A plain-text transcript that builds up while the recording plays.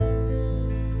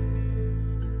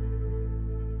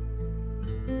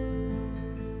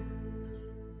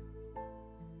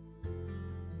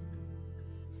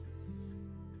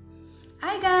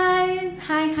Guys,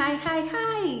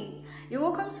 hi. You're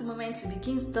welcome to Moment with the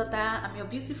King's Daughter. I'm your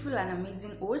beautiful and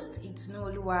amazing host. It's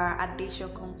Nooluwa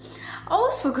Adeshokun. I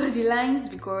always forgot the lines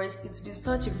because it's been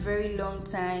such a very long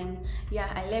time.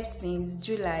 Yeah, I left since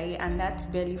July and that's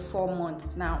barely 4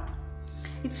 months now.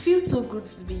 It feels so good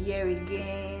to be here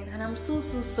again, and I'm so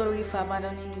sorry for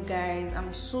abandoning you guys.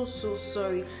 I'm so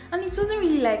sorry. And it wasn't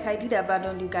really like I did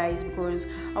abandon you guys because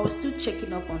I was still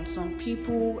checking up on some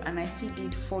people and I still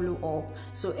did follow up.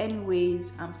 So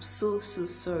anyways, I'm so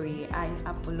sorry. I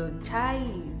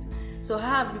apologize. So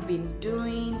how have you been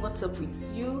doing? What's up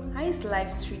with you? How is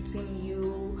life treating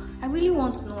you? I really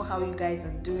want to know how you guys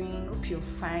are doing. Hope you're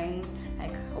fine.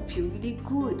 Hope you're really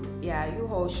good. Yeah, you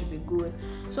all should be good.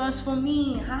 So as for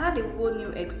me, I had a whole new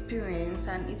experience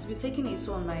and it's been taking a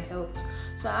toll on my health.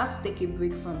 So I had to take a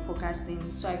break from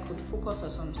podcasting so I could focus on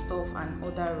some stuff and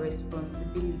other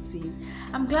responsibilities.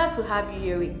 I'm glad to have you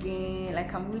here again.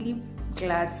 I'm really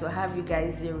glad to have you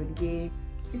guys here again.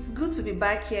 It's good to be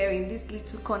back here in this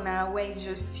little corner where it's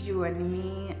just you and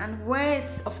me and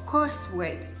words, of course,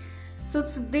 words. So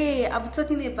today I'll be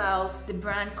talking about the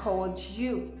brand called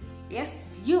You.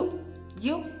 Yes, you.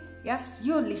 Yes,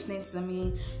 you're listening to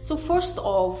me. So first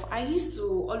off, I used to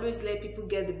always let people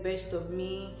get the best of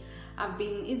me. I've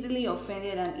been easily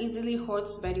offended and easily hurt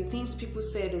by the things people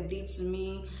said or did to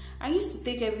me. I used to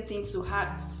take everything to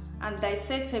heart and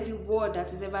dissect every word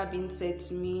that has ever been said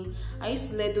to me. I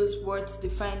used to let those words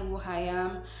define who I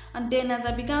am. And then as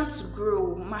I began to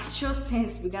grow, mature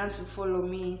sense began to follow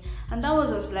me. And that was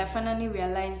until I finally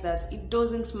realized that it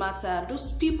doesn't matter.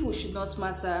 Those people should not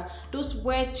matter. Those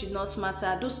words should not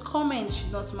matter. Those comments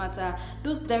should not matter.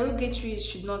 Those derogatories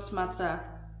should not matter.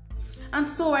 And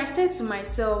so I said to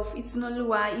myself, it's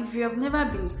Nooluwa, if you have never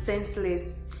been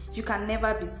senseless, you can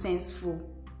never be senseful.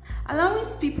 Allowing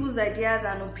people's ideas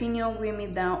and opinion weigh me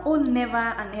down, never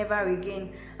and ever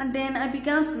again. And then I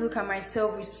began to look at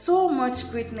myself with so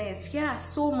much greatness. Yeah,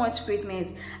 so much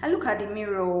greatness. I look at the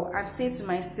mirror and say to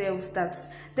myself that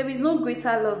there is no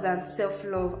greater love than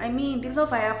self-love. I mean, the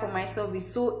love I have for myself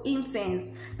is so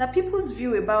intense that people's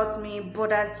view about me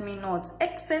bothers me not.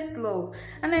 Excess love.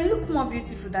 And I look more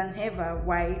beautiful than ever.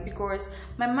 Why? Because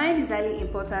my mind is highly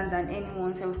important than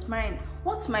anyone else's mind.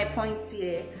 What's my point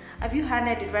here? Have you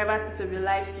handed the driver's seat of your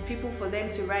life to people for them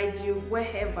to ride you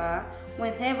wherever,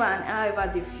 whenever and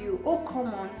however they feel? Oh,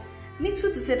 come on. Needful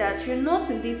to say that you're not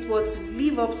in this world to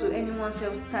live up to anyone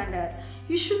else's standard.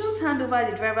 You shouldn't hand over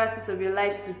the driver's seat of your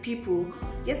life to people.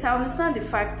 Yes, I understand the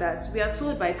fact that we are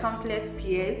told by countless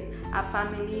peers, our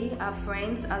family, our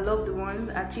friends, our loved ones,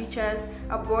 our teachers,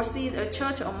 our bosses, our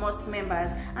church or mosque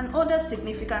members, and other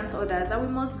significant others that we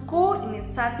must go in a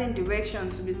certain direction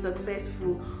to be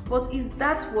successful. But is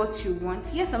that what you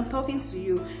want? Yes, I'm talking to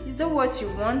you. Is that what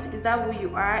you want? Is that who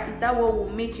you are? Is that what will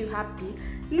make you happy?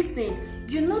 Listen,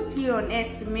 you're not here on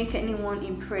earth to make anyone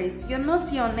impressed. You're not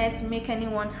here on earth to make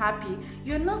anyone happy.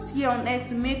 You're not here on earth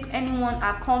to make anyone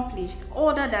accomplished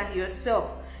other than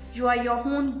yourself. You are your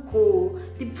own goal.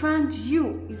 The brand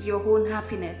You is your own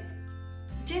happiness.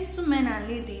 Gentlemen and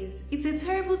ladies, it's a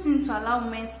terrible thing to allow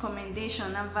men's commendation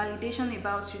and validation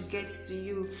about you get to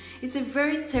you. It's a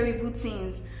very terrible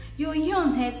thing. You're here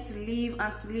on earth to live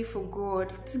and to live for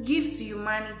God, to give to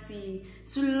humanity,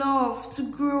 to love,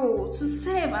 to grow, to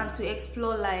serve and to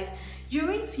explore life. You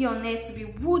ain't here on earth to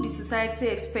be who the society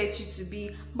expects you to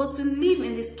be, but to live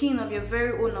in the skin of your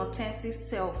very own authentic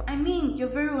self. I mean, your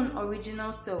very own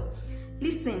original self.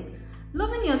 Listen,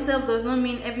 loving yourself does not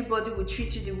mean everybody will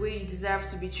treat you the way you deserve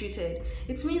to be treated.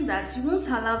 It means that you won't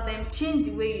allow them change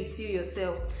the way you see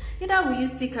yourself. Neither will you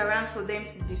stick around for them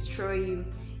to destroy you.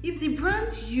 If the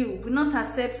brand You will not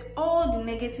accept all the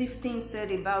negative things said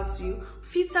about you,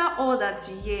 filter all that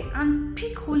you hear and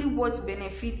pick only what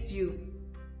benefits you.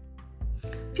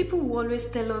 People will always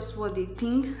tell us what they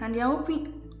think and their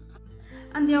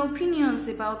opinions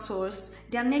about us,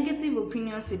 their negative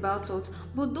opinions about us,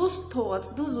 but those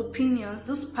thoughts, those opinions,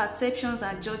 those perceptions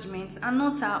and judgments are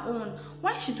not our own.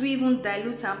 Why should we even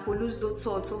dilute and pollute those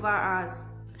thoughts over ours?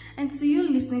 And to you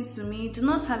listening to me, do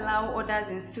not allow others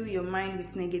instill your mind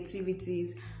with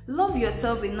negativities. Love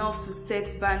yourself enough to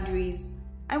set boundaries.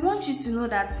 I want you to know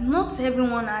that not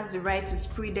everyone has the right to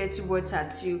spray dirty words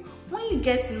at you. When you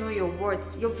get to know your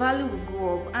worth, your value will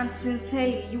go up, and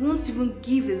sincerely, you won't even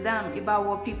give a damn about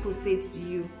what people say to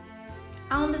you.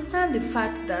 I understand the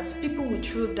fact that people will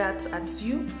throw that at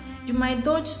you. You might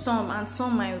dodge some and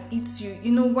some might eat you.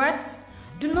 You know what?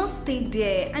 Do not stay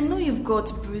there. I know you've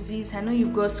got bruises. I know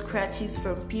you've got scratches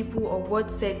from people or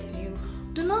words said to you.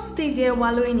 Do not stay there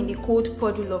wallowing in the cold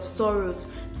puddle of sorrows.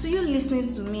 To you listening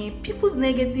to me, people's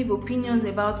negative opinions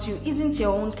about you isn't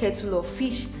your own kettle of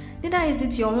fish. Neither is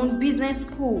it your own business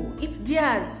school. It's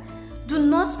theirs. Do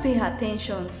not pay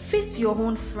attention. Face your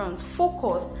own front.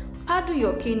 Focus. Paddle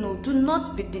your canoe. Do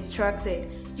not be distracted.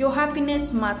 Your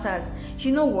happiness matters.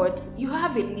 You know what? You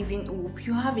have a living hope.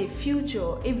 You have a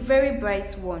future, a very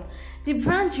bright one. The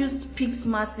brand you speaks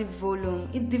massive volume.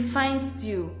 It defines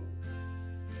you.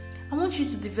 I want you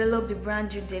to develop the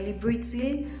brand you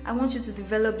deliberately. I want you to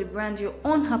develop the brand you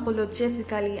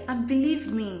unapologetically. And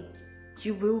believe me,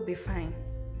 you will be fine.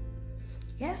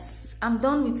 Yes, I'm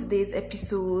done with today's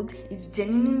episode. It's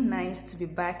genuinely nice to be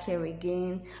back here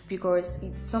again because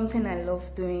it's something I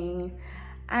love doing.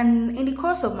 And in the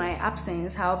course of my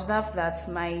absence, I observed that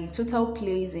my total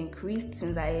plays increased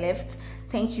since I left.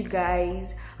 Thank you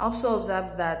guys. I also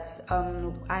observed that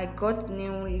I got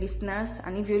new listeners.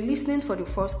 And if you're listening for the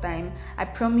first time, I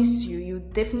promise you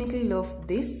definitely love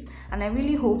this. And I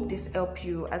really hope this helps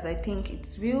you as I think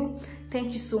it will.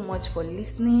 Thank you so much for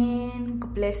listening.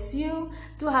 God bless you.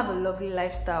 Do have a lovely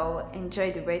lifestyle.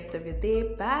 Enjoy the rest of your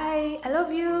day. Bye. I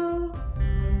love you.